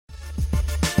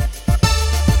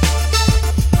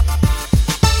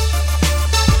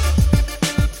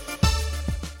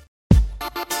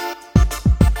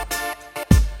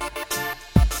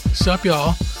What's up,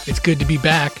 y'all? It's good to be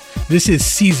back. This is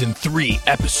Season 3,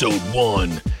 Episode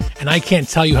 1. And I can't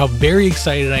tell you how very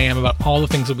excited I am about all the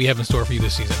things that we have in store for you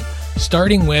this season.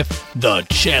 Starting with The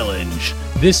Challenge.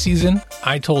 This season,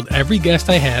 I told every guest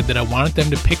I had that I wanted them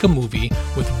to pick a movie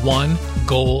with one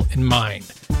goal in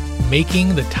mind: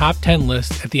 making the top 10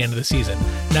 list at the end of the season.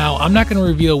 Now, I'm not going to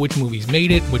reveal which movies made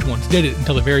it, which ones did it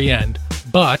until the very end,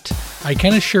 but I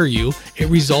can assure you it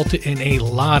resulted in a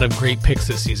lot of great picks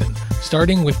this season,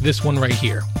 starting with this one right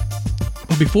here.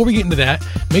 But before we get into that,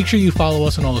 make sure you follow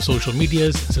us on all the social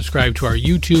medias and subscribe to our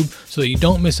YouTube so that you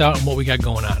don't miss out on what we got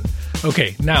going on.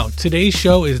 Okay, now today's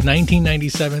show is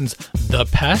 1997's The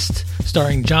Pest,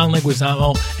 starring John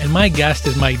Leguizamo, and my guest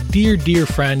is my dear, dear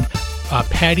friend,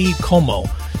 Patti Comeau.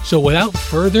 So without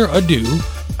further ado,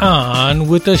 on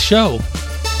with the show.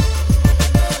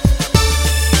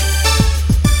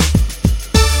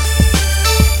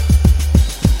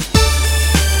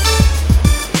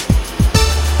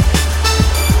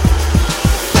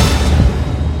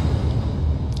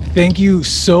 Thank you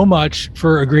so much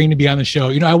for agreeing to be on the show.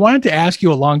 You know, I wanted to ask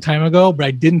you a long time ago, but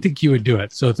I didn't think you would do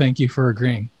it. So thank you for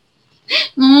agreeing.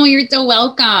 Oh, you're so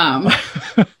welcome.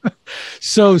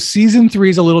 So season 3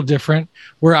 is a little different,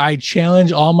 where I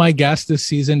challenge all my guests this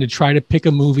season to try to pick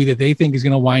a movie that they think is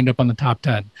going to wind up on the top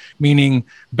 10, meaning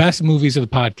best movies of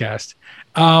the podcast.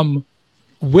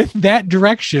 With that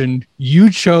direction, you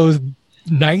chose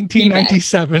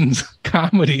 1997's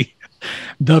comedy,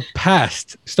 The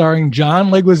Pest, starring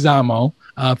John Leguizamo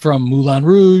from Moulin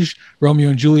Rouge, Romeo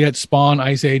and Juliet, Spawn,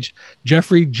 Ice Age,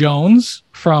 Jeffrey Jones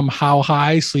from How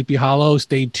High, Sleepy Hollow,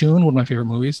 Stay Tuned, one of my favorite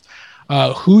movies,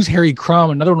 Who's Harry Crumb,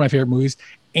 another one of my favorite movies,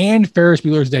 and Ferris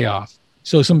Bueller's Day Off.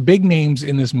 So some big names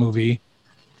in this movie.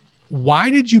 Why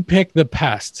did you pick The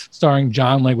Pest, starring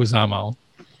John Leguizamo?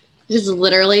 This is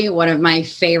literally one of my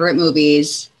favorite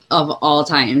movies of all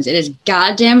times. It is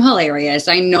goddamn hilarious.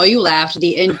 I know you laughed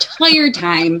the entire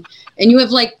time, and you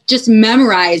have just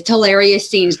memorized hilarious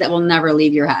scenes that will never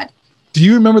leave your head. Do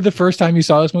you remember the first time you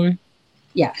saw this movie?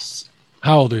 Yes.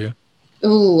 How old are you?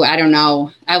 Ooh, I don't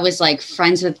know. I was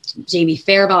friends with Jamie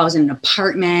Farrell. I was in an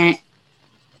apartment.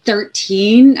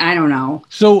 13? I don't know.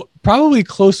 So probably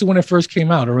close to when it first came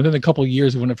out, or within a couple of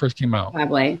years of when it first came out.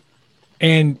 Probably.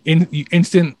 And you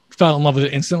fell in love with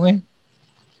it instantly?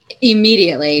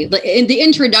 Immediately. In the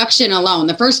introduction alone,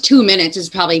 the first 2 minutes is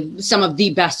probably some of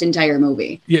the best entire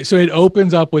movie. Yeah, so it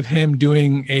opens up with him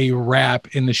doing a rap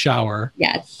in the shower.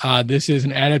 Yes. This is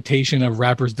an adaptation of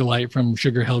Rapper's Delight from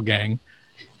Sugar Hill Gang.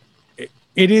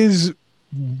 It is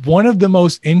one of the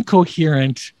most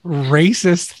incoherent,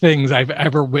 racist things I've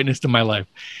ever witnessed in my life.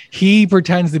 He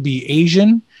pretends to be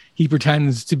Asian. He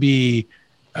pretends to be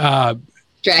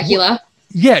Dracula.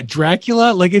 Yeah,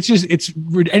 Dracula.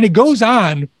 And it goes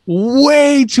on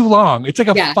way too long. It's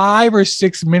a 5 or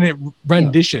 6 minute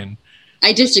rendition.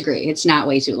 I disagree. It's not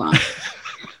way too long.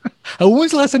 When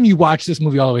was the last time you watched this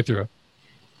movie all the way through?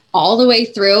 All the way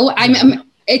through?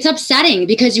 It's upsetting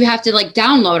because you have to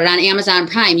download it on Amazon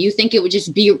Prime. You think it would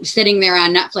just be sitting there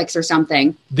on Netflix or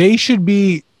something. They should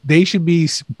be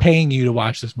paying you to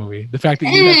watch this movie. The fact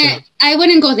that you have to... I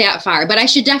wouldn't go that far, but I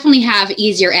should definitely have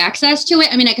easier access to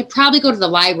it. I mean, I could probably go to the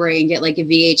library and get a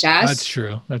VHS. That's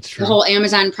true. The whole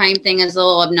Amazon Prime thing is a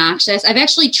little obnoxious. I've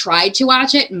actually tried to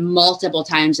watch it multiple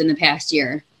times in the past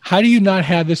year. How do you not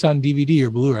have this on DVD or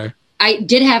Blu-ray? I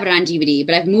did have it on DVD,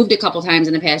 but I've moved a couple times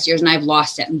in the past years and I've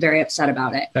lost it. I'm very upset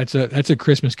about it. That's a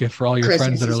Christmas gift for all your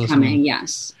friends that are listening. Coming,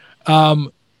 yes.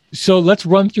 So let's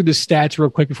run through the stats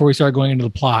real quick before we start going into the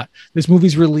plot. This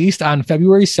movie's released on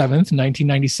February 7th,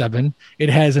 1997. It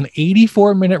has an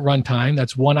 84-minute runtime.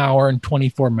 That's 1 hour and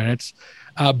 24 minutes.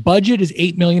 Budget is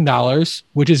 $8 million,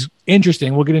 which is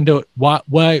interesting. We'll get into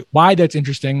why that's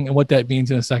interesting and what that means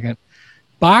in a second.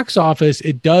 Box office,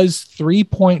 it does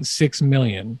 $3.6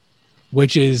 million,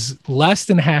 which is less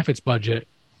than half its budget.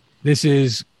 This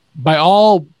is by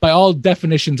all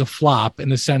definitions a flop in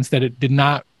the sense that it did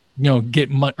not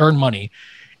earn money.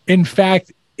 In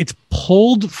fact, it's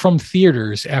pulled from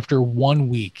theaters after 1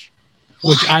 week,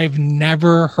 which I've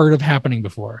never heard of happening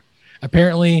before.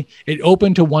 Apparently, it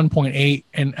opened to 1.8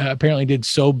 and apparently did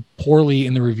so poorly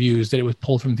in the reviews that it was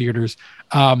pulled from theaters.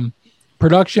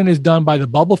 Production is done by the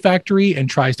Bubble Factory and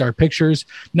TriStar Pictures.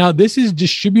 Now, this is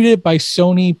distributed by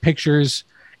Sony Pictures,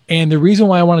 and the reason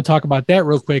why I want to talk about that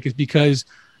real quick is because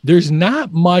there's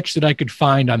not much that I could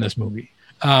find on this movie.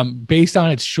 Based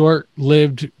on its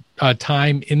short-lived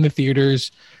time in the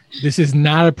theaters, this is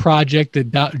not a project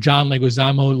that John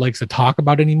Leguizamo likes to talk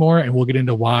about anymore, and we'll get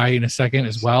into why in a second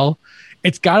as well.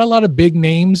 It's got a lot of big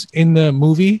names in the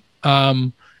movie.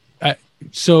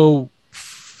 So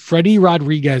Freddie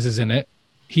Rodriguez is in it.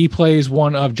 He plays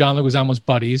one of John Leguizamo's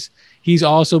buddies. He's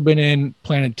also been in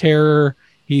Planet Terror.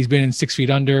 He's been in 6 Feet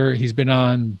Under. He's been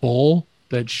on Bull,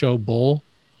 that show Bull.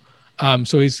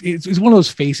 So he's one of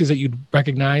those faces that you'd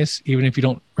recognize, even if you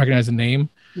don't recognize the name.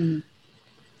 Mm.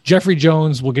 Jeffrey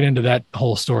Jones, we'll get into that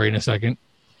whole story in a second.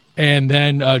 And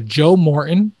then Joe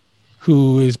Morton,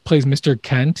 who plays Mr.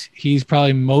 Kent. He's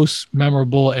probably most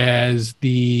memorable as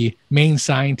the main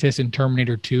scientist in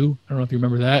Terminator 2. I don't know if you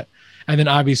remember that. And then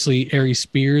obviously Aries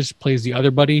Spears plays the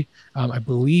other buddy. I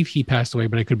believe he passed away,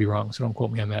 but I could be wrong, so don't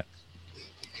quote me on that.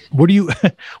 What do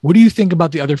you think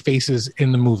about the other faces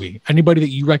in the movie? Anybody that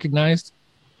you recognized?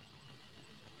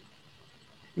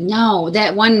 No,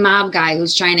 that one mob guy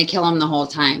who's trying to kill him the whole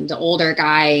time. The older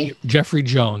guy. Jeffrey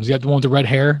Jones. You have the one with the red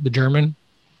hair, the German.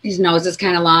 His nose is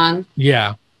kind of long.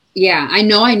 Yeah. Yeah, I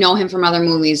know him from other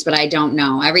movies, but I don't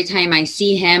know. Every time I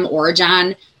see him or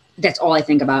John, that's all I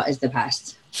think about is the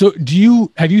Pest. So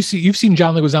you've seen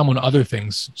John Leguizamo in other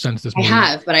things since this movie? I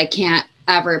have, but I can't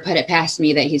ever put it past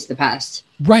me that he's the Pest.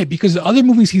 Right, because the other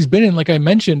movies he's been in, like I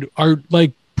mentioned, are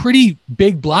like pretty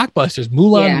big blockbusters.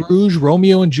 Moulin Rouge,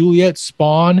 Romeo and Juliet,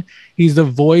 Spawn. He's the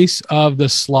voice of the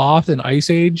Sloth in Ice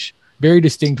Age. Very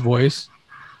distinct voice.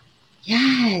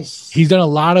 Yes. He's done a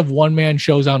lot of one-man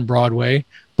shows on Broadway,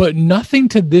 but nothing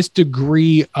to this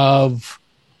degree of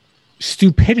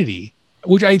stupidity,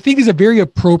 which I think is a very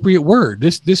appropriate word.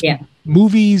 This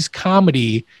movie's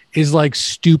comedy is like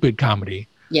stupid comedy.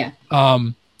 Yeah.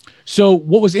 So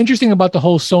what was interesting about the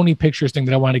whole Sony Pictures thing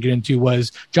that I wanted to get into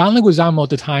was John Leguizamo at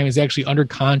the time is actually under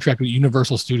contract with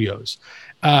Universal Studios.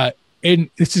 And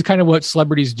this is kind of what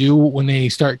celebrities do when they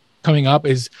start coming up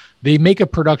is they make a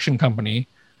production company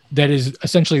that is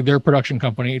essentially their production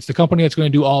company. It's the company that's going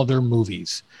to do all their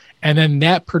movies. And then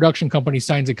that production company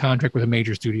signs a contract with a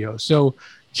major studio. So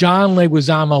John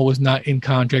Leguizamo was not in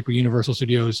contract with Universal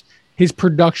Studios. His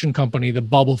production company, the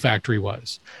Bubble Factory,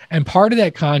 was. And part of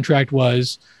that contract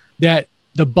was that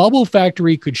the Bubble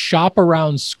Factory could shop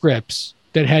around scripts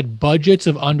that had budgets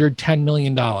of under $10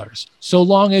 million, so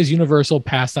long as Universal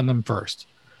passed on them first.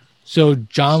 So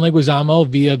John Leguizamo,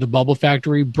 via the Bubble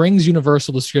Factory, brings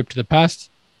Universal the script to the Pest,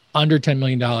 under $10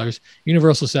 million.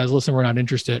 Universal says, listen, we're not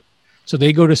interested. So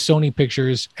they go to Sony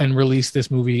Pictures and release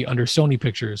this movie under Sony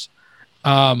Pictures.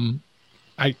 I mean,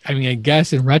 I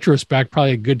guess in retrospect,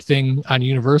 probably a good thing on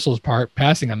Universal's part,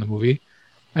 passing on the movie.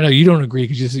 I know you don't agree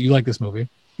because you like this movie.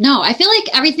 No, I feel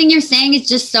like everything you're saying is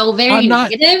just so very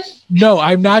negative. No,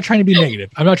 I'm not trying to be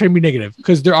negative. I'm not trying to be negative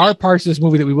because there are parts of this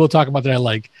movie that we will talk about that I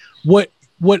like. What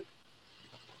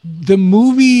the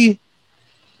movie,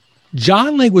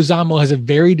 John Leguizamo has a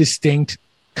very distinct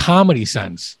comedy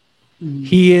sense. Mm.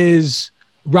 He is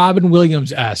Robin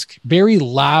Williams-esque, very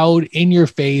loud, in your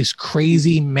face,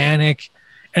 crazy, manic.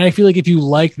 And I feel like if you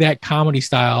like that comedy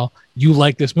style, you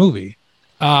like this movie.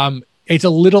 It's a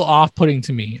little off-putting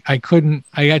to me. I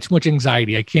got too much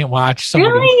anxiety. I can't watch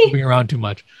somebody moving around too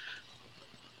much.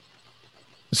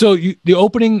 So the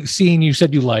opening scene, you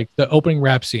said you liked, the opening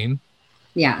rap scene.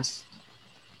 Yes.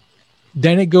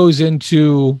 Then it goes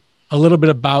into a little bit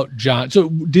about John. So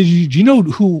do you know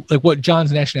what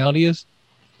John's nationality is?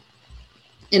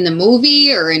 In the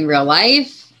movie or in real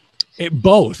life?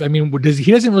 Both. I mean,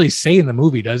 he doesn't really say in the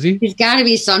movie, does he? He's got to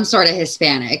be some sort of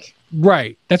Hispanic.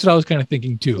 Right. That's what I was kind of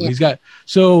thinking too. Yeah.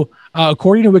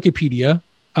 According to Wikipedia,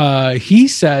 he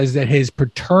says that his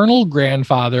paternal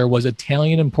grandfather was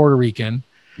Italian and Puerto Rican,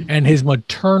 and his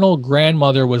maternal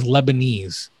grandmother was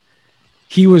Lebanese.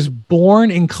 He was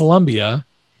born in Colombia,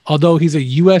 although he's a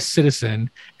U.S. citizen,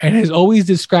 and has always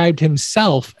described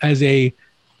himself as a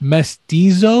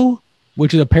mestizo,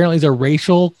 which is apparently a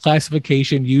racial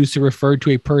classification used to refer to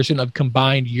a person of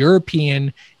combined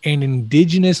European and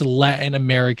indigenous Latin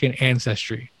American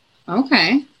ancestry.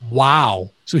 Okay.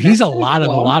 Wow. So he's a lot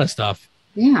of stuff.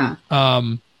 Yeah.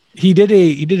 He did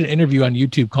an interview on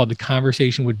YouTube called The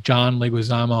Conversation with John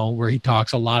Leguizamo, where he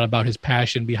talks a lot about his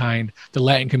passion behind the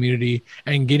Latin community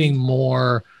and getting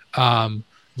more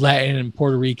Latin and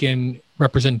Puerto Rican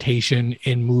representation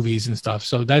in movies and stuff.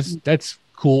 So that's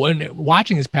cool. And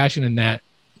watching his passion in that,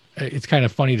 it's kind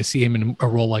of funny to see him in a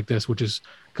role like this, which is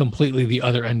completely the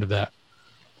other end of that.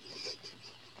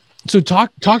 So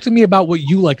talk to me about what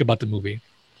you like about the movie.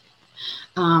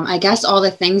 I guess all the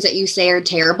things that you say are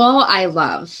terrible, I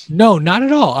love. No, not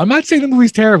at all. I'm not saying the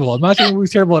movie's terrible. I'm not saying the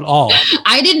movie's terrible at all.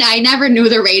 I never knew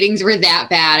the ratings were that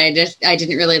bad. I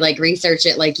didn't really research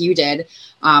it like you did.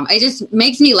 It just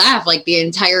makes me laugh the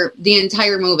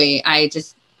entire movie.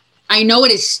 I know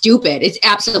it is stupid. It's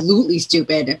absolutely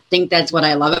stupid. I think that's what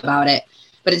I love about it.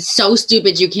 But it's so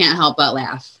stupid you can't help but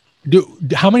laugh.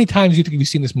 How many times do you think you've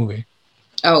seen this movie?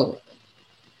 Oh,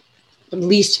 at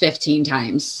least 15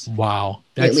 times. Wow.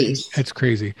 At least. That's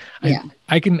crazy. Yeah.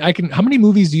 I can, how many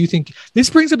movies do you think, this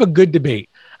brings up a good debate.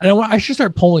 And I should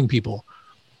start polling people.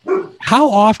 How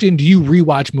often do you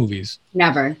rewatch movies?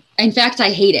 Never. In fact, I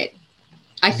hate it.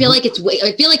 I feel like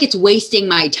it's wasting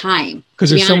my time. Because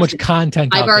there's so much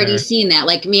content I've out already there. seen that.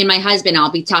 Like me and my husband,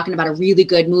 I'll be talking about a really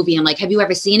good movie. I'm like, have you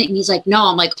ever seen it? And he's like, no.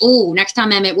 I'm like, oh, next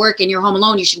time I'm at work and you're home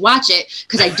alone, you should watch it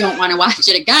because I don't want to watch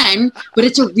it again. But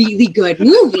it's a really good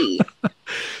movie.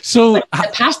 So but the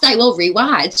past I will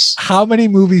rewatch. How many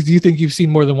movies do you think you've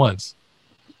seen more than once?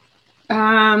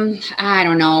 I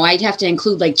don't know. I'd have to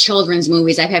include like children's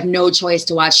movies. I have no choice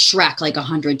to watch Shrek like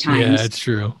 100 times. Yeah, that's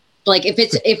true. Like if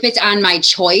it's on my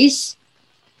choice,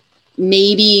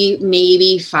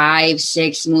 maybe 5,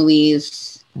 6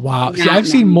 movies. Wow. See, I've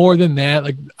seen more than that.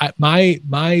 Like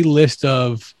my list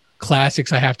of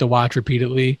classics I have to watch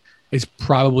repeatedly is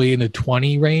probably in the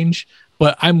 20 range.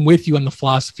 But I'm with you on the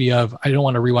philosophy of I don't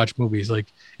want to rewatch movies. Like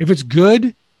if it's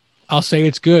good, I'll say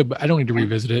it's good, but I don't need to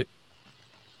revisit it.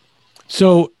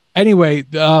 So anyway,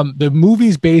 the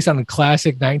movie's based on a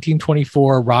classic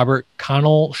 1924 Robert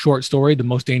Connell short story, The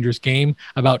Most Dangerous Game,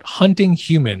 about hunting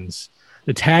humans.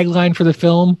 The tagline for the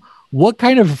film, what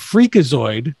kind of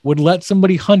freakazoid would let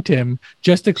somebody hunt him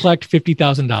just to collect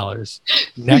 $50,000?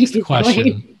 Next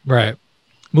question. Right.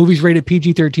 Movie's rated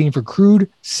PG-13 for crude,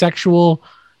 sexual,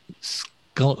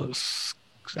 I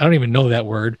don't even know that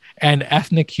word, and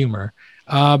ethnic humor.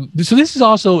 So this is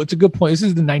also, it's a good point. This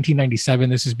is the 1997.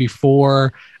 This is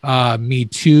before Me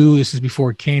Too. This is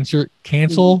before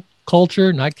cancel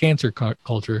culture, not cancer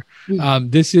culture.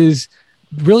 This is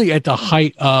really at the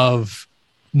height of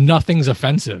nothing's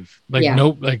offensive.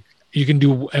 Like you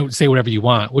can say whatever you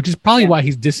want, which is probably why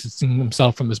he's distancing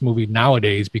himself from this movie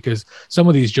nowadays, because some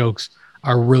of these jokes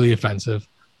are really offensive,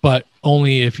 but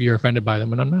only if you're offended by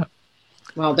them, and I'm not.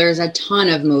 Well, there's a ton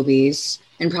of movies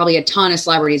and probably a ton of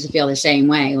celebrities that feel the same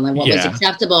way. Like what was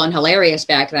acceptable and hilarious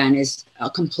back then is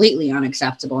completely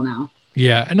unacceptable now.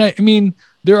 Yeah. And I mean,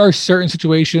 there are certain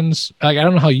situations, like, I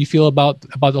don't know how you feel about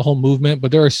the whole movement,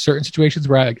 but there are certain situations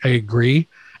where I agree,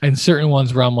 and certain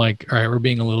ones where I'm like, all right, we're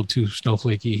being a little too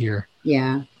snowflakey here.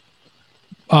 Yeah.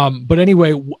 But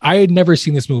anyway, I had never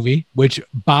seen this movie, which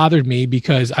bothered me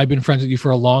because I've been friends with you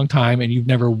for a long time and you've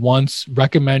never once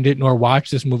recommended nor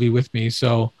watched this movie with me.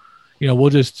 So,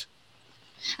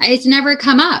 it's never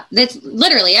come up. That's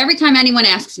literally every time anyone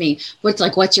asks me,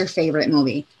 what's your favorite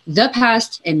movie? The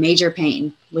Pest and Major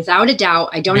Pain. Without a doubt,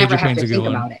 I don't ever have to think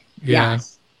about it. Yeah.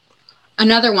 Yes.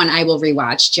 Another one I will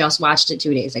rewatch. Just watched it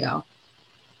 2 days ago.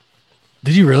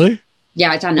 Did you really?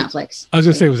 Yeah, it's on Netflix. I was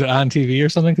going to say, was it on TV or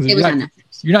something? It was on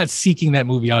Netflix. You're not seeking that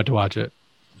movie out to watch it.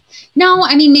 No,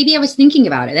 I mean, maybe I was thinking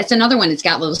about it. That's another one that's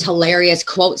got those hilarious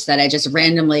quotes that I just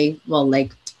randomly will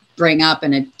bring up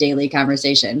in a daily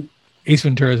conversation. Ace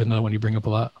Ventura is another one you bring up a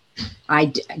lot. I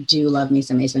do love me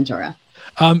some Ace Ventura.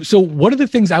 So one of the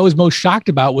things I was most shocked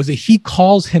about was that he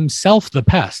calls himself the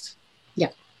Pest. Yeah.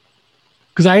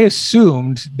 Because I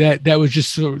assumed that was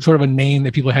just sort of a name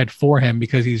that people had for him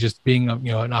because he's just being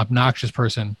an obnoxious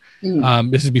person.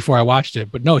 This is before I watched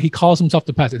it. But no, he calls himself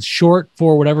the Pest. It's short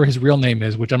for whatever his real name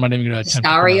is, which I'm not even going to attempt.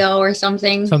 Stario or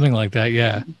something. Something like that,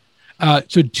 yeah.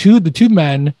 So the two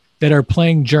men that are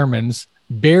playing Germans,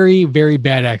 very, very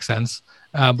bad accents,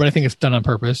 but I think it's done on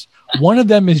purpose. One of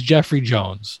them is Jeffrey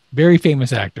Jones, very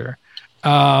famous actor.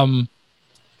 Probably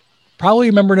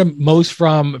remembered him most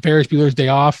from Ferris Bueller's Day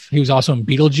Off. He was also in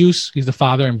Beetlejuice. He's the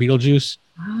father in Beetlejuice.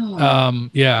 Oh.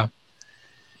 Yeah.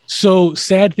 So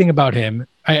sad thing about him,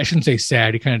 I shouldn't say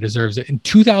sad, he kind of deserves it. In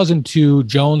 2002,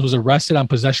 Jones was arrested on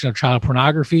possession of child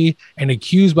pornography and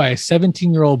accused by a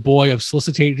 17-year-old boy of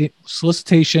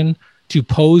solicitation to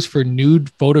pose for nude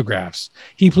photographs.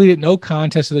 He pleaded no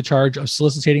contest to the charge of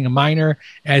soliciting a minor,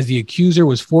 as the accuser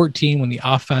was 14 when the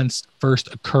offense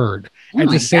first occurred. At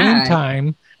the same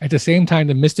time,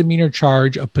 the misdemeanor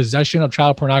charge of possession of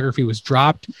child pornography was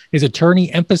dropped. His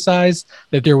attorney emphasized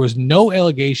that there was no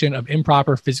allegation of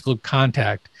improper physical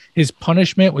contact. His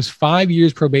punishment was 5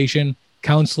 years probation,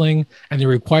 counseling, and the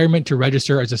requirement to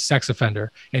register as a sex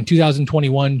offender. In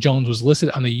 2021, Jones was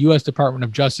listed on the U.S. Department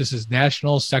of Justice's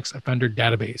National Sex Offender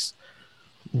Database.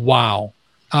 Wow.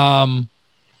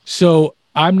 So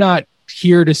I'm not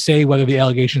here to say whether the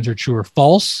allegations are true or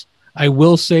false. I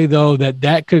will say, though,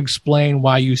 that could explain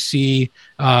why you see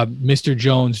Mr.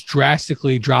 Jones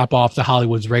drastically drop off the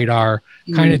Hollywood's radar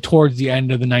kind of towards the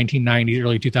end of the 1990s,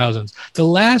 early 2000s. The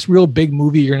last real big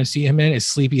movie you're going to see him in is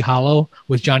Sleepy Hollow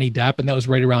with Johnny Depp, and that was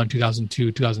right around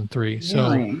 2002, 2003. Really?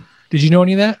 So did you know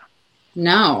any of that?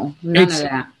 No, none of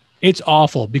that. It's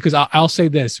awful because I'll say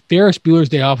this. Ferris Bueller's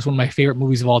Day Off is one of my favorite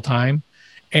movies of all time.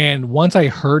 And once I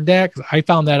heard that, because I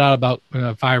found that out about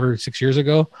 5 or 6 years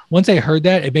ago. Once I heard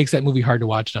that, it makes that movie hard to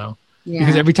watch now. Yeah.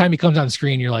 Because every time he comes on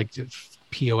screen, you're like,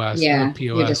 POS. Yeah, POS.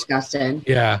 you're disgusted.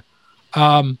 Yeah.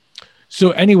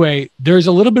 So anyway, there's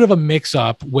a little bit of a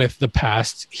mix-up with the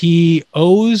Pest. He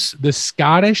owes the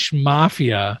Scottish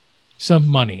mafia some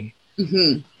money.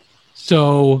 Mm-hmm.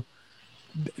 So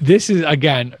this is,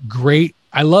 again, great.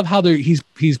 I love how he's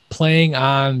playing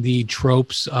on the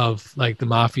tropes of like the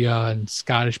mafia and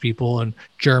Scottish people and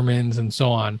Germans and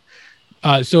so on.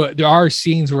 So there are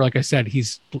scenes where, like I said,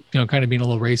 he's kind of being a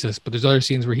little racist, but there's other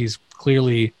scenes where he's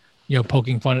clearly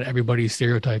poking fun at everybody's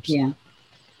stereotypes. Yeah.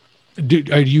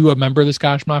 Are you a member of the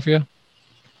Scottish mafia?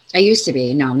 I used to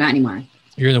be. No, not anymore.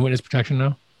 You're in the witness protection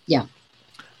now? Yeah.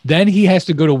 Then he has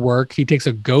to go to work. He takes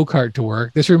a go-kart to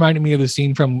work. This reminded me of the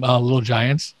scene from Little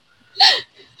Giants.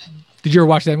 Did you ever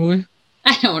watch that movie?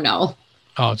 I don't know.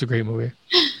 Oh, it's a great movie.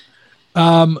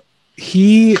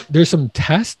 There's some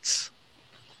tests.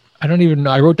 I don't even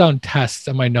know. I wrote down tests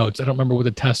on my notes. I don't remember what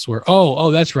the tests were.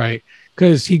 Oh, that's right.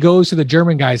 Because he goes to the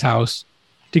German guy's house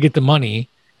to get the money.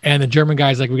 And the German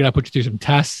guy's like, we got to put you through some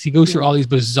tests. He goes through all these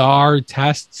bizarre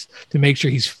tests to make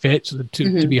sure he's fit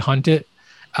to be hunted.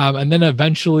 And then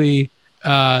eventually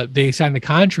they sign the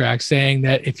contract saying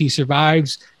that if he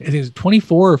survives, I think it's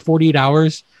 24 or 48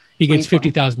 hours, he gets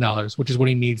 $50,000, which is what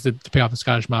he needs to pay off the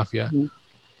Scottish mafia. Mm-hmm.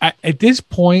 At this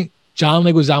point, John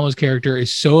Leguizamo's character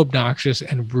is so obnoxious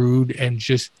and rude and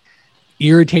just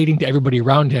irritating to everybody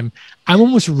around him. I'm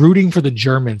almost rooting for the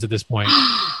Germans at this point.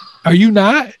 Are you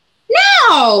not?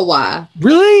 No.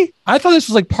 Really? I thought this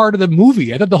was like part of the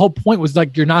movie. I thought the whole point was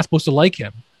like you're not supposed to like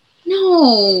him.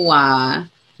 No.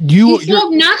 He's so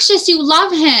obnoxious. You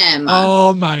love him.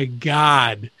 Oh my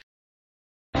God.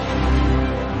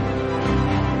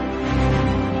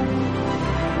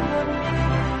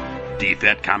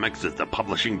 DFAT Comics is the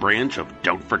publishing branch of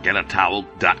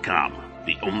Don'tForgetATowel.com,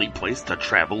 the only place to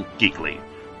travel geekly.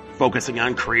 Focusing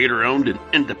on creator-owned and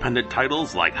independent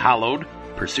titles like Hollowed,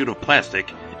 Pursuit of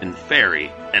Plastic, and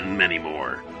Fairy, and many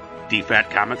more.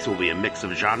 DFAT Comics will be a mix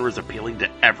of genres appealing to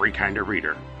every kind of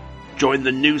reader. Join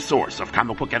the new source of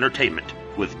comic book entertainment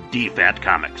with DFAT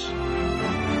Comics.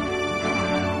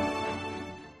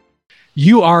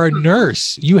 You are a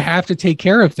nurse. You have to take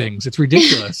care of things. It's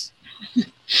ridiculous.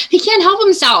 He can't help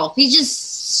himself. He's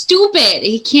just stupid.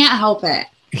 He can't help it.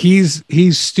 He's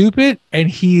stupid and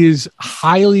he is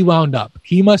highly wound up.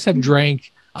 He must have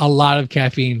drank a lot of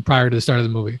caffeine prior to the start of the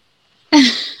movie.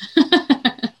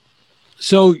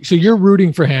 So you're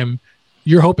rooting for him.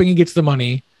 You're hoping he gets the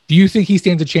money. Do you think he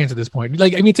stands a chance at this point?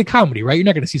 Like, I mean, it's a comedy, right? You're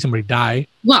not going to see somebody die.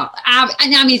 Well,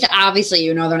 I mean, obviously,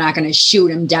 they're not going to shoot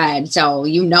him dead. So,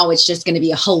 it's just going to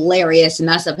be a hilarious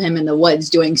mess of him in the woods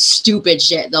doing stupid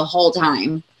shit the whole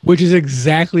time. Which is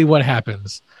exactly what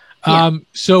happens. Yeah.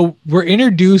 So we're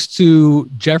introduced to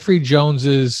Jeffrey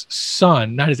Jones's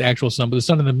son, not his actual son, but the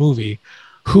son in the movie,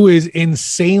 who is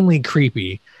insanely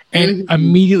creepy. And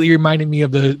immediately reminded me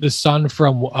of the son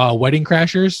from Wedding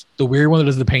Crashers, the weird one that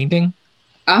does the painting.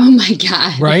 Oh my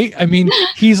God. Right? I mean,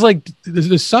 he's like,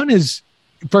 the son is,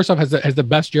 first off, has the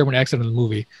best German accent in the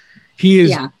movie. He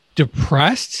is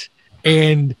depressed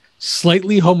and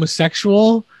slightly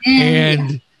homosexual.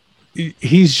 And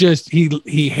he's just,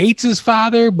 he hates his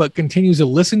father, but continues to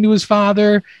listen to his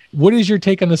father. What is your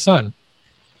take on the son?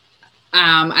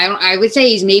 I would say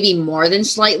he's maybe more than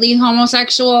slightly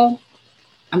homosexual.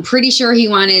 I'm pretty sure he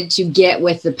wanted to get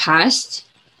with the Pest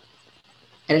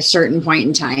at a certain point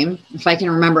in time. If I can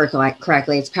remember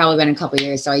correctly, it's probably been a couple of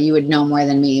years, so you would know more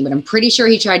than me, but I'm pretty sure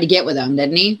he tried to get with him,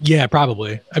 didn't he? Yeah,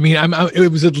 probably. I mean,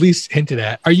 it was at least hinted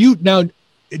at. Are you now,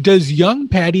 does young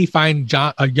Patty find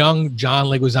a young John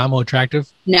Leguizamo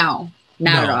attractive? No,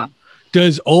 not at all.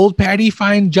 Does old Patty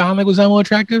find John Leguizamo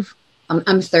attractive?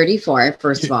 I'm 34,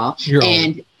 first of all. You're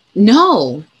and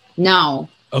old. No.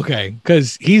 Okay,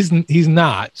 because he's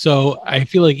not. So I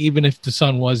feel like even if the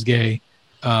son was gay,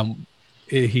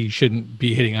 he shouldn't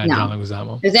be hitting on John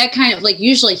Leguizamo. That kind of, like,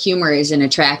 usually humor is an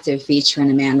attractive feature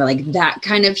in a man, but like that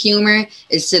kind of humor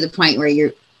is to the point where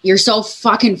you're so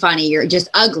fucking funny, you're just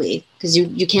ugly because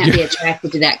you can't be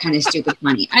attracted to that kind of stupid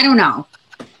funny. I don't know.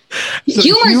 So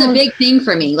humor is a big thing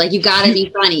for me. Like, you gotta be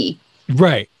funny.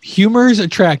 Right. Humor is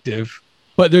attractive.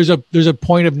 But there's a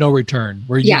point of no return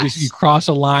where you cross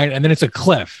a line and then it's a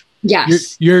cliff.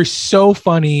 Yes. You're so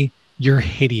funny. You're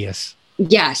hideous.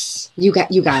 Yes. You got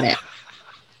it.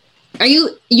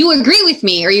 You agree with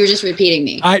me or you're just repeating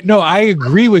me? I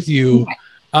agree with you.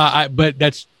 Okay. But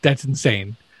that's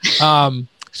insane.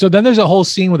 So then there's a whole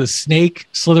scene with a snake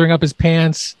slithering up his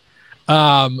pants.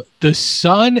 The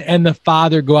son and the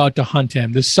father go out to hunt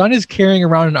him. The son is carrying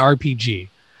around an RPG,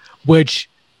 which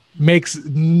makes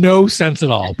no sense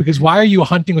at all, because why are you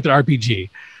hunting with an RPG?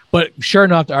 But sure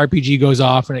enough, the RPG goes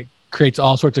off and it creates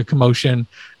all sorts of commotion.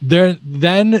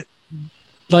 Then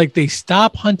like they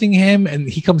stop hunting him and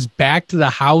he comes back to the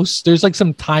house. There's like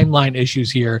some timeline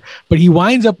issues here, but he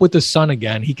winds up with the son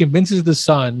again. He convinces the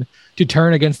son to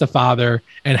turn against the father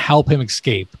and help him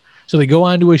escape. So they go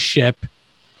onto a ship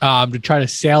to try to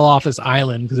sail off this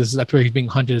island, because that's where he's being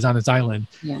hunted, is on this island.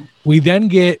 Yeah. We then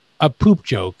get a poop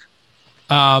joke.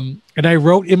 And I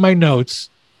wrote in my notes,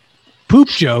 poop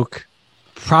joke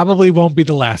probably won't be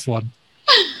the last one.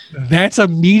 That's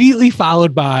immediately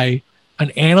followed by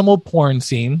an animal porn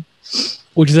scene,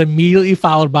 which is immediately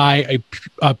followed by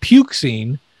a puke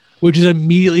scene, which is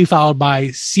immediately followed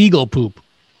by seagull poop.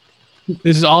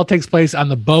 This all takes place on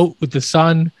the boat with the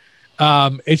son.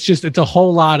 It's a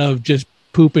whole lot of just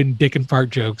poop and dick and fart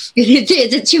jokes. Is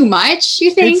it too much,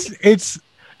 you think? It's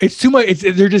too much.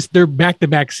 They're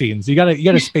back-to-back scenes. You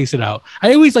gotta space it out.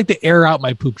 I always like to air out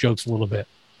my poop jokes a little bit.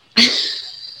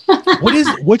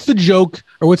 What's the joke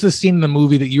or what's the scene in the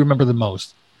movie that you remember the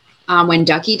most? When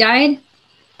Ducky died,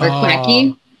 or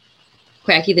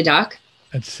Quacky the duck.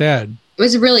 That's sad. It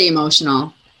was really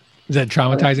emotional. Is that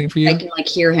traumatizing for you? I can like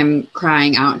hear him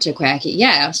crying out to Quacky.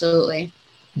 Yeah, absolutely.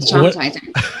 It's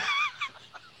traumatizing.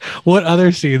 What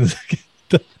other scenes?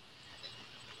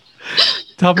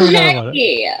 Tell me another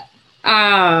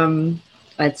one.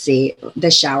 Let's see. The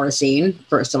shower scene,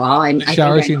 first of all. The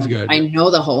shower scene's good. I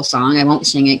know the whole song. I won't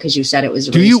sing it because you said it was...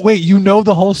 Do you? Wait, you know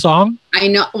the whole song? I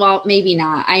know. Well, maybe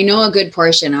not. I know a good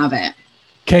portion of it.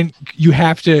 You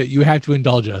have to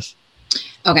indulge us.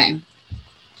 Okay.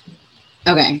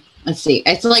 Let's see.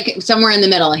 It's like somewhere in the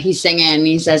middle. He's singing and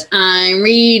he says, I'm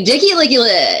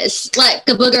ridiculous. Like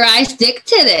a booger, I stick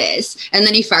to this. And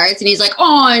then he farts and he's like,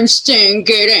 I'm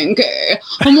stinky dinky.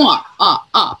 Do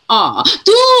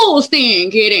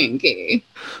stinky dinky.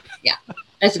 Yeah,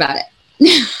 that's about it.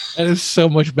 That is so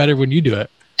much better when you do it.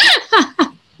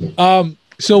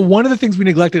 So one of the things we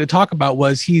neglected to talk about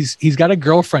was he's got a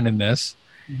girlfriend in this.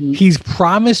 Mm-hmm. He's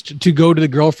promised to go to the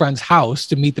girlfriend's house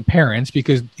to meet the parents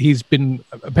because he's been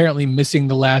apparently missing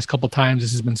the last couple times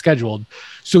this has been scheduled.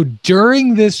 So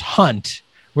during this hunt,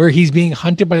 where he's being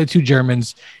hunted by the two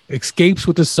Germans, escapes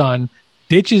with the son,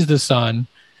 ditches the son,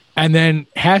 and then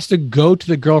has to go to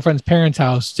the girlfriend's parents'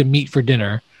 house to meet for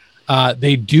dinner.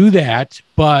 They do that,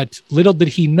 but little did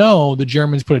he know the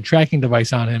Germans put a tracking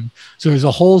device on him. So there's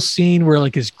a whole scene where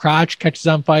like his crotch catches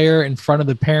on fire in front of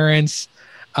the parents.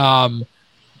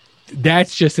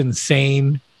 That's just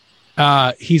insane.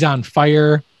 He's on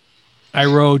fire. I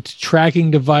wrote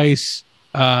tracking device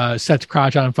sets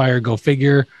crotch on fire. Go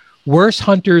figure. Worst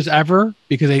hunters ever,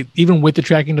 because even with the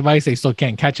tracking device, they still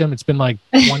can't catch him. It's been like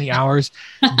 20 hours.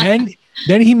 Then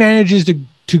he manages to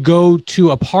go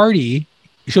to a party.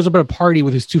 He shows up at a party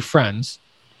with his two friends,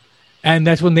 and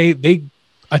that's when they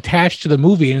attach to the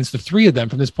movie, and it's the three of them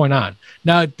from this point on.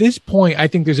 Now, at this point, I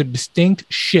think there's a distinct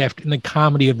shift in the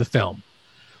comedy of the film.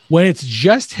 When it's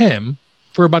just him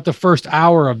for about the first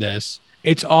hour of this,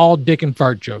 it's all dick and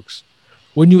fart jokes.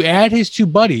 When you add his two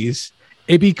buddies,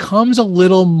 it becomes a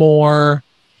little more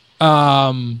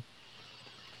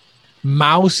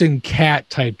mouse and cat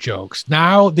type jokes.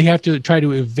 Now they have to try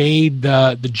to evade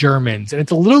the Germans, and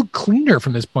it's a little cleaner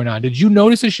from this point on. Did you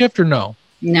notice a shift or no?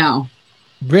 No.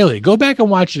 Really? Go back and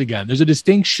watch it again. There's a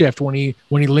distinct shift when he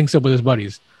links up with his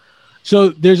buddies. So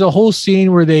there's a whole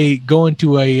scene where they go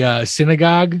into a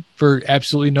synagogue for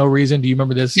absolutely no reason. Do you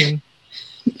remember this scene?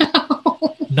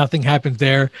 No. Nothing happens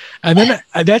there. And then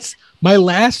that's my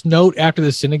last note after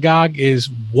the synagogue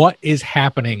is what is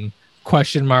happening? ?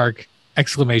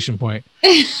 Exclamation point.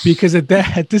 Because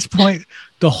at this point,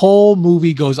 the whole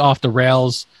movie goes off the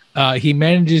rails. He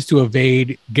manages to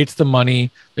evade, gets the money.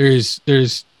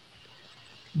 There's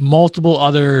multiple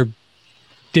other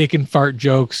dick and fart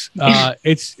jokes.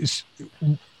 Is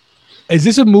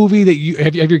this a movie that you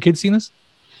have your kids seen this?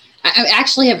 I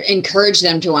actually have encouraged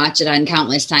them to watch it on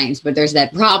countless times, but there's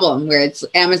that problem where it's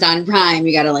Amazon Prime.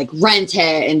 You got to like rent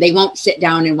it, and they won't sit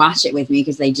down and watch it with me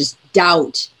because they just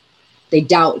doubt. They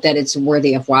doubt that it's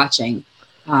worthy of watching.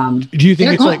 Do you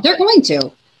think they're going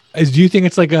to? Do you think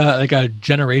it's like a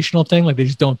generational thing? Like they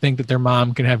just don't think that their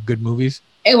mom can have good movies?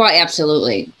 Well,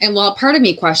 absolutely. And well, part of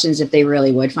me questions if they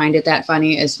really would find it that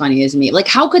funny as me. Like,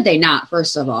 how could they not,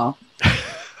 first of all?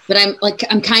 But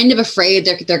I'm kind of afraid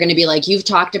they're going to be like, you've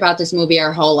talked about this movie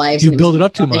our whole lives. You build it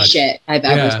up too much. Shit I've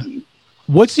ever seen.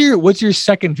 What's your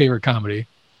second favorite comedy?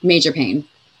 Major Pain.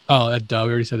 Oh, we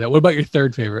already said that. What about your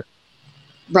third favorite?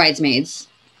 Bridesmaids.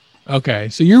 Okay,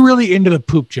 so you're really into the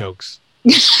poop jokes.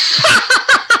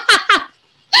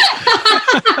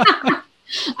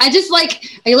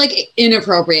 I like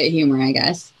inappropriate humor, I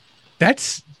guess.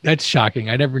 That's shocking.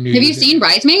 I never knew. Have you seen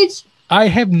Bridesmaids? I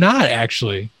have not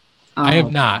actually. Oh. I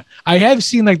have not. I have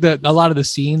seen like a lot of the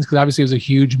scenes because obviously it was a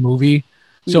huge movie.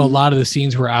 So a lot of the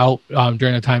scenes were out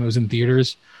during the time it was in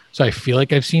theaters. So I feel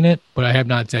like I've seen it, but I have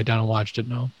not sat down and watched it.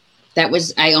 No.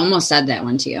 I almost said that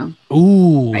one to you.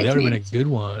 Ooh, that would have been a good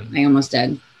one. I almost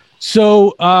did.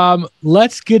 So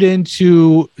let's get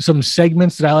into some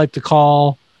segments that I like to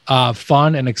call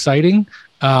fun and exciting.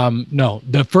 No,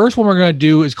 the first one we're going to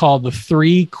do is called the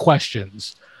 3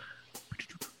 questions.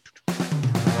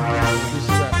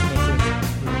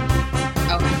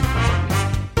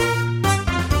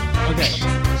 Okay,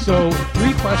 so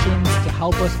 3 questions to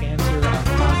help us answer our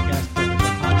podcast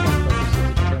purposes to determine if this is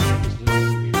a good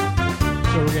movie.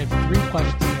 So we're going to have 3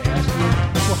 questions to ask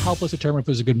you. This will help us determine if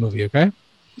it's a good movie, okay?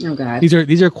 Oh, God.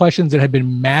 These are questions that have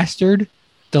been mastered.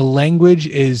 The language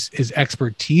is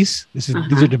expertise. These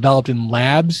are developed in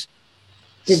labs.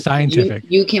 Scientific.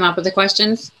 You came up with the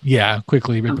questions? Yeah,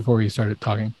 quickly before we started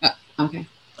talking. Okay.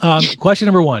 Question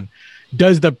number 1.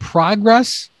 Does the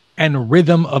progress and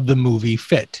rhythm of the movie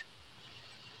fit?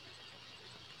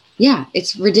 Yeah,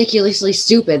 it's ridiculously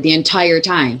stupid the entire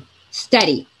time.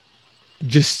 Steady.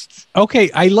 Just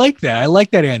okay. I like that. I like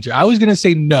that answer. I was going to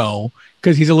say no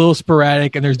because he's a little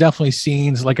sporadic and there's definitely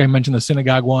scenes, like I mentioned, the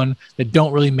synagogue one that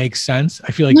don't really make sense.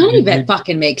 I feel like none of it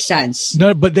fucking makes sense.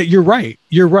 No, but you're right.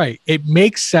 You're right. It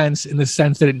makes sense in the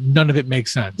sense that none of it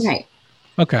makes sense. Right.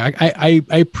 Okay. I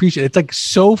appreciate it. It's like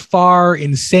so far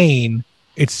insane.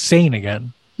 It's sane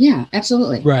again. Yeah,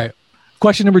 absolutely. Right.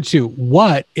 Question number 2.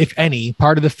 What, if any,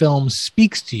 part of the film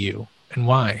speaks to you and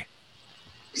why?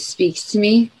 Speaks to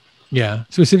me? Yeah.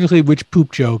 Specifically, which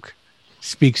poop joke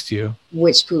speaks to you?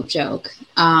 Which poop joke?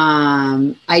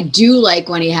 I do like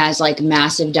when he has like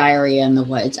massive diarrhea in the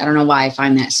woods. I don't know why I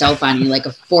find that so funny. Like a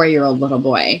 4-year-old little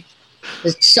boy.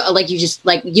 It's so, like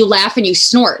you laugh and you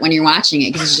snort when you're watching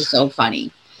it because it's just so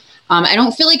funny. I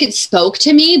don't feel like it spoke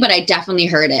to me, but I definitely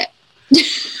heard it.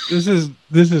 This is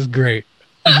great.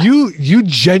 You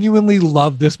genuinely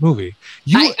love this movie.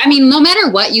 I mean, no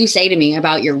matter what you say to me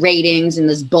about your ratings and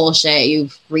this bullshit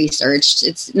you've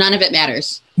researched, none of it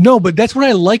matters. No, but that's what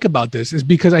I like about this is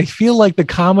because I feel like the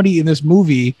comedy in this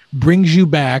movie brings you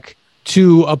back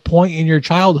to a point in your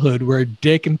childhood where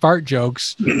dick and fart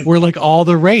jokes were like all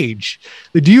the rage.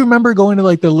 Do you remember going to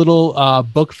like the little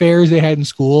book fairs they had in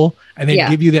school and they'd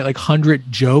give you that like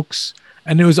 100 jokes?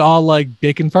 And it was all like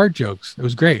dick and fart jokes. It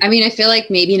was great. I mean, I feel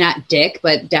like maybe not dick,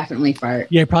 but definitely fart.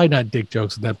 Yeah, probably not dick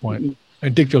jokes at that point.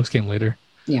 Mm-hmm. Dick jokes came later.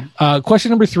 Yeah.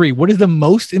 Question number 3. What is the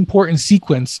most important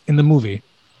sequence in the movie?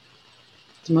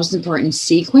 The most important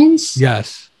sequence?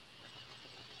 Yes.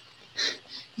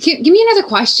 Give me another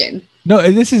question. No,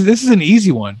 this is an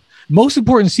easy one. Most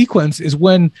important sequence is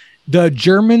when the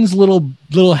German's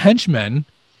little henchman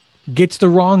gets the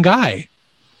wrong guy.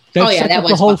 That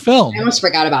was the whole film. I almost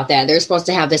forgot about that. They're supposed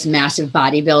to have this massive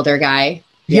bodybuilder guy.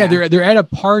 Yeah, they're at a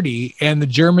party and the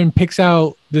German picks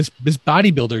out this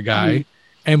bodybuilder guy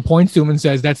and points to him and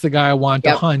says, "That's the guy I want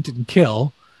to hunt and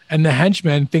kill." And the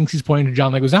henchman thinks he's pointing to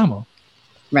John Leguizamo.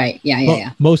 Right.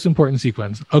 Yeah. Most important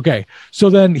sequence. Okay. So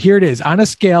then here it is. On a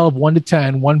scale of 1 to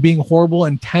 10, 1 being horrible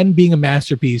and 10 being a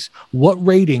masterpiece, what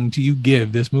rating do you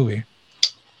give this movie?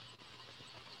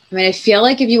 I mean, I feel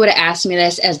like if you would have asked me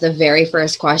this as the very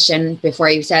first question before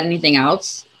you said anything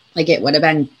else, like it would have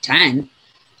been 10.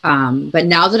 But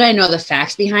now that I know the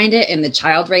facts behind it and the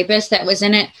child rapist that was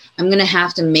in it, I'm going to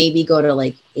have to maybe go to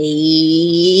like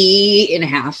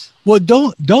 8.5. Well,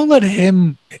 don't let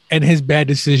him and his bad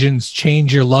decisions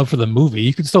change your love for the movie.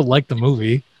 You can still like the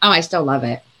movie. Oh, I still love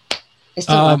it.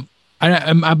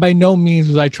 I by no means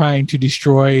was I trying to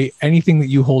destroy anything that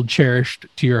you hold cherished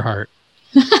to your heart.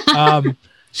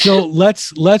 So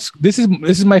let's this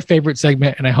is my favorite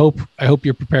segment, and I hope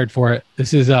you're prepared for it.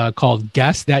 This is called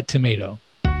Guess That Tomato.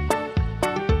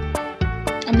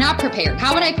 I'm not prepared.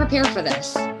 How would I prepare for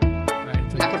this?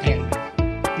 Right, not prepared.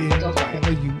 Go for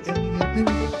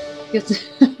it.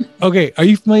 Okay, are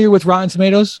you familiar with Rotten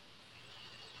Tomatoes?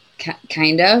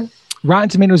 Kind of. Rotten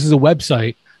Tomatoes is a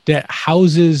website that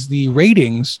houses the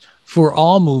ratings for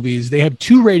all movies. They have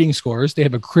 2 rating scores. They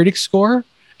have a critic score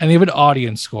and they have an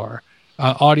audience score.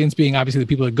 Audience being obviously the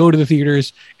people that go to the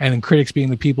theaters, and then critics being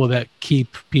the people that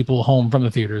keep people home from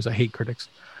the theaters. I hate critics.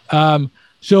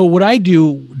 So what I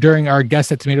do during our Guess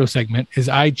That Tomato segment is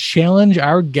I challenge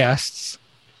our guests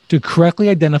to correctly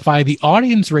identify the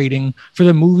audience rating for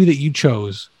the movie that you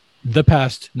chose, The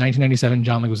Pest, 1997,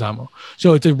 John Leguizamo.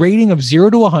 So it's a rating of 0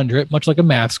 to 100, much like a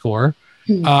math score.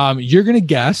 You're going to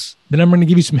guess, then I'm going to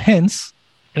give you some hints,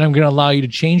 and I'm going to allow you to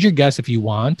change your guess if you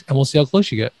want, and we'll see how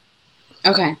close you get.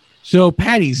 Okay. So,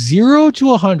 Patty, 0 to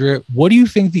 100, what do you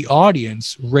think the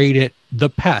audience rated The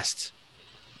Pest?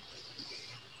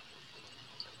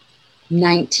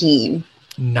 19.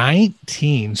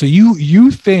 19. So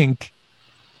you think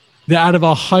that out of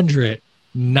 100,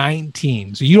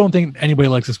 19. So you don't think anybody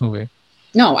likes this movie?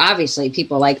 No, obviously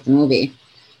people like the movie.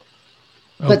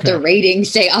 But Okay. the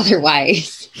ratings say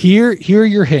otherwise. Here are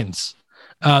your hints.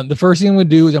 The first thing I'm going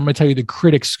to do is I'm going to tell you the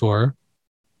critic score.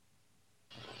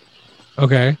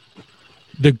 Okay.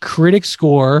 The critic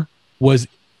score was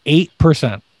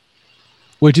 8%,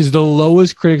 which is the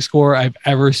lowest critic score I've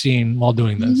ever seen while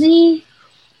doing this. Really?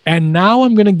 And now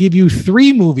I'm going to give you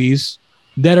 3 movies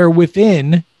that are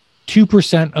within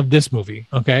 2% of this movie.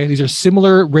 Okay. These are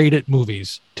similar rated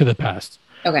movies to The Pest.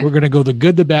 Okay. We're going to go the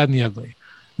good, the bad, and the ugly.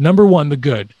 Number 1, the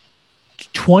good.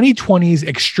 2020's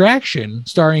Extraction,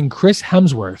 starring Chris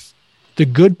Hemsworth. The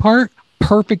good part,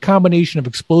 perfect combination of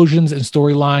explosions and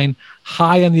storyline,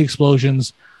 high on the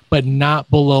explosions, but not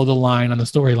below the line on the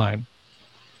storyline.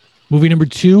 Movie number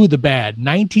 2, the bad.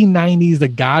 1990's The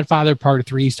Godfather Part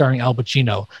 3, starring Al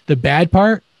Pacino. The bad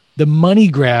part, the money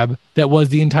grab that was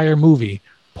the entire movie.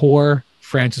 Poor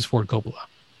Francis Ford Coppola.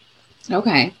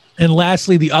 Okay. And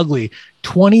lastly, the ugly.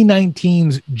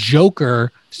 2019's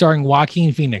Joker, starring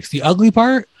Joaquin Phoenix. The ugly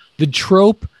part, the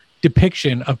trope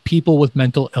depiction of people with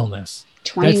mental illness.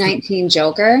 2019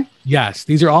 Joker? Yes,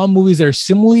 these are all movies that are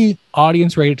similarly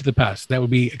audience rated to The Pest. That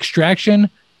would be Extraction,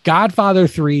 Godfather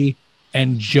 3,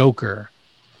 and Joker.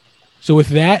 So with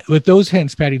those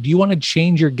hints, Patty, do you want to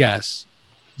change your guess?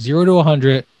 0 to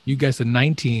 100, you guess a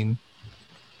 19.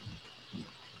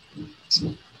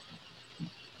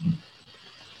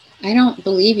 I don't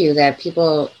believe you that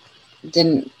people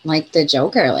didn't like the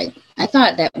Joker. Like, I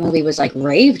thought that movie was like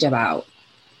raved about.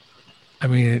 I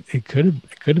mean, it could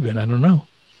have been. I don't know.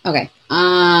 Okay.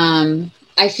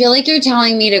 I feel like you're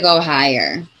telling me to go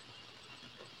higher.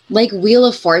 Like Wheel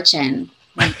of Fortune.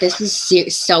 Like, this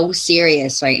is so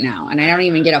serious right now, and I don't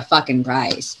even get a fucking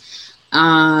prize.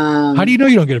 How do you know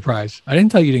you don't get a prize? I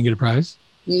didn't tell you didn't get a prize.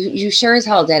 You sure as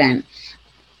hell didn't.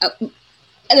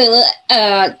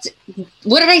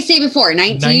 What did I say before?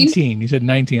 19? 19. You said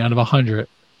 19 out of 100.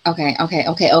 Okay.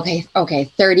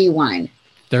 31.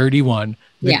 31.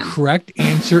 The correct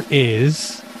answer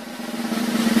is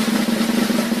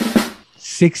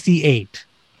 68.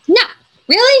 No,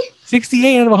 really?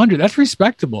 68 out of 100. That's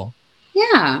respectable.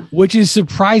 Yeah. Which is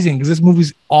surprising because this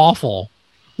movie's awful.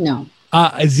 No.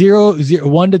 1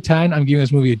 to 10. I'm giving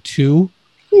this movie a 2.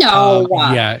 No.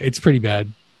 Yeah, it's pretty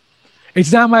bad.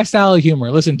 It's not my style of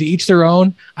humor. Listen, to each their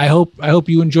own. I hope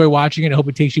you enjoy watching it. I hope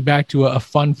it takes you back to a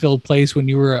fun-filled place when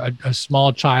you were a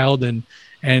small child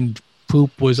and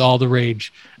poop was all the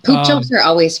rage. Poop jokes are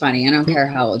always funny. I don't care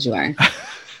how old you are.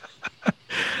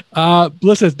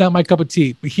 Listen, it's not my cup of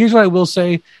tea. But here's what I will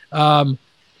say. I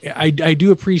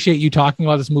do appreciate you talking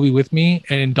about this movie with me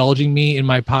and indulging me in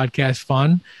my podcast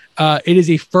fun. It is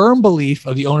a firm belief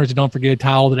of the owners of Don't Forget a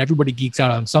Towel that everybody geeks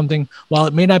out on something. While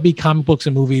it may not be comic books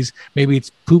and movies, maybe it's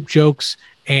poop jokes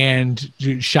and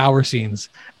shower scenes.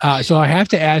 So I have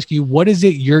to ask you, what is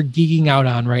it you're geeking out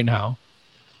on right now?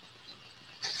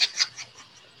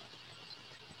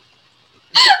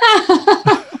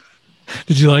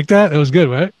 Did you like that? That was good,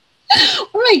 right?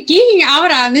 What am I geeking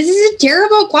out on? This is a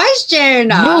terrible question.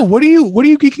 No, what are you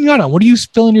geeking out on? What are you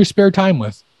filling your spare time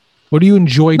with? What do you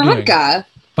enjoy doing? Vodka.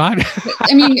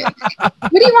 I mean,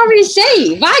 what do you want me to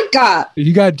say? Vodka.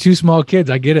 You got 2 small kids.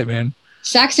 I get it, man.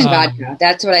 Sex and vodka.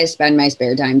 That's what I spend my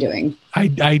spare time doing.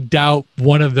 I doubt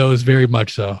one of those very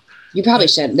much so. You probably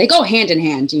shouldn't. They go hand in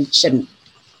hand. You shouldn't.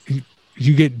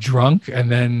 You get drunk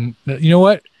and then, you know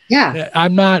what? Yeah.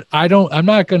 I'm not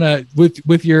gonna,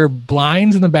 with your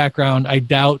blinds in the background, I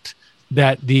doubt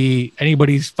that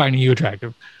anybody's finding you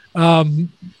attractive. Who doesn't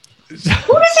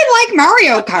like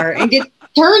Mario Kart and get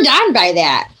turned on by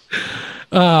that?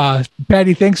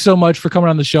 Patty, thanks so much for coming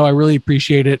on the show. I really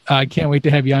appreciate it. I can't wait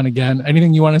to have you on again.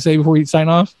 Anything you want to say before we sign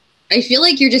off? I feel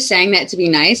like you're just saying that to be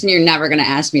nice, and you're never going to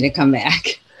ask me to come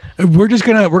back. We're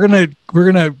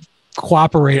gonna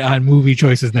cooperate on movie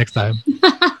choices next time.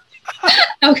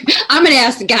 Okay, I'm going to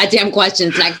ask the goddamn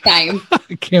questions next time.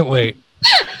 I can't wait.